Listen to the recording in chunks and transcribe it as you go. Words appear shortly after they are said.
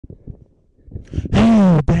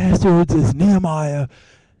bastards, it's Nehemiah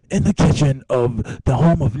in the kitchen of the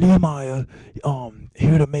home of Nehemiah,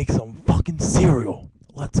 here to make some fucking cereal.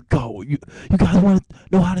 Let's go. You guys want to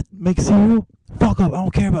know how to make cereal? Fuck up. I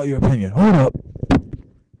don't care about your opinion. Hold up. I'm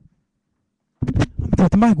gonna take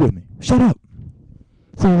the mic with me. Shut up.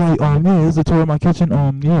 So like, yeah, this is a tour of my kitchen.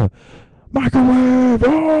 Yeah, microwave.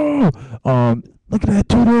 Oh, look at that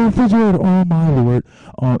 2-door refrigerator. Oh my lord.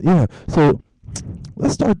 Yeah. So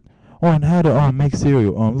let's start on how to make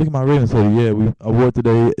cereal. Look at my Ravens hoodie. Yeah, I wore it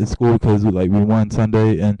today at school because we won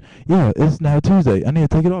Sunday, and yeah, it's now Tuesday. I need to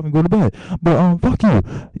take it off and go to bed. But fuck you.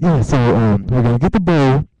 Yeah. So we're gonna get the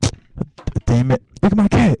bowl. Damn it! Look at my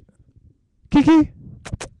cat. Kiki.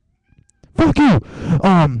 Fuck you.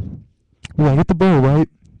 We're gonna get the bowl, right?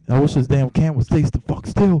 I wish this damn can would stay the fuck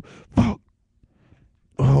still. Fuck.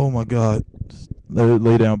 Oh my god. Just let it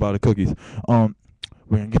lay down by the cookies. We're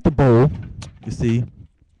gonna get the bowl. You see.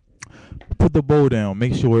 Put the bowl down.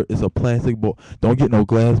 Make sure it's a plastic bowl. Don't get no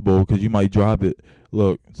glass bowl because you might drop it.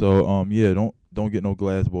 Look. So yeah, don't get no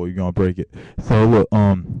glass bowl. You're gonna break it. So look.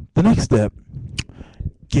 The next step.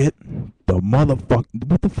 Get the motherfucker.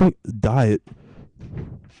 What the fuck? Diet.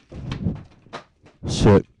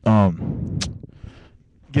 Shit.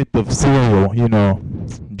 Get the cereal. You know,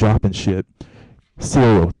 dropping shit.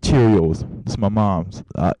 Cereal. Cheerios. This is my mom's.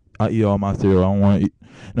 I eat all my cereal. I don't want to eat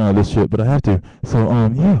none of this shit, but I have to. So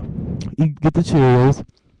yeah. Get the Cheerios.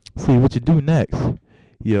 See what you do next.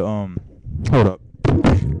 Yeah. Hold up.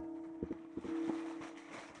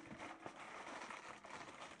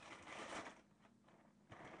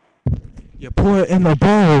 You pour it in the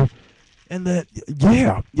bowl, and then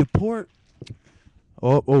yeah, you pour it.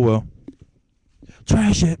 Oh well.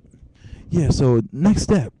 Trash it. Yeah. So next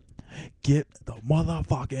step, get the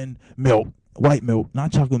motherfucking milk, white milk,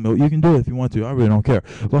 not chocolate milk. You can do it if you want to. I really don't care.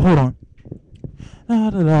 But hold on. La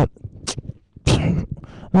la la.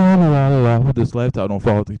 La la la la la. Hope this laptop don't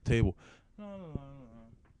fall off the table. La, la, la,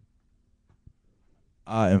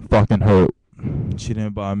 la. I am fucking hurt. She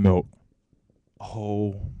didn't buy milk.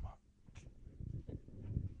 Oh.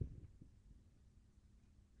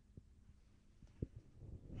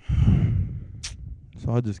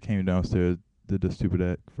 So I just came downstairs, did the stupid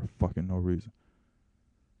act for fucking no reason.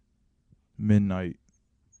 Midnight.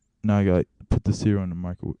 Now I gotta put the cereal in the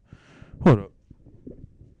microwave. Hold up.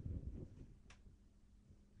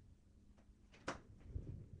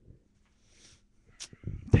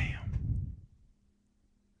 Damn.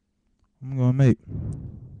 I'm gonna make.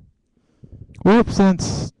 Well,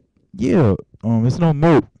 since yeah, it's no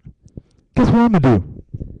milk. Guess what I'm gonna do?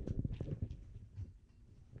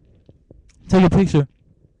 Take a picture.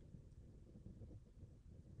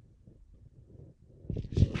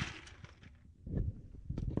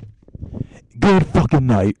 Good fucking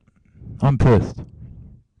night. I'm pissed.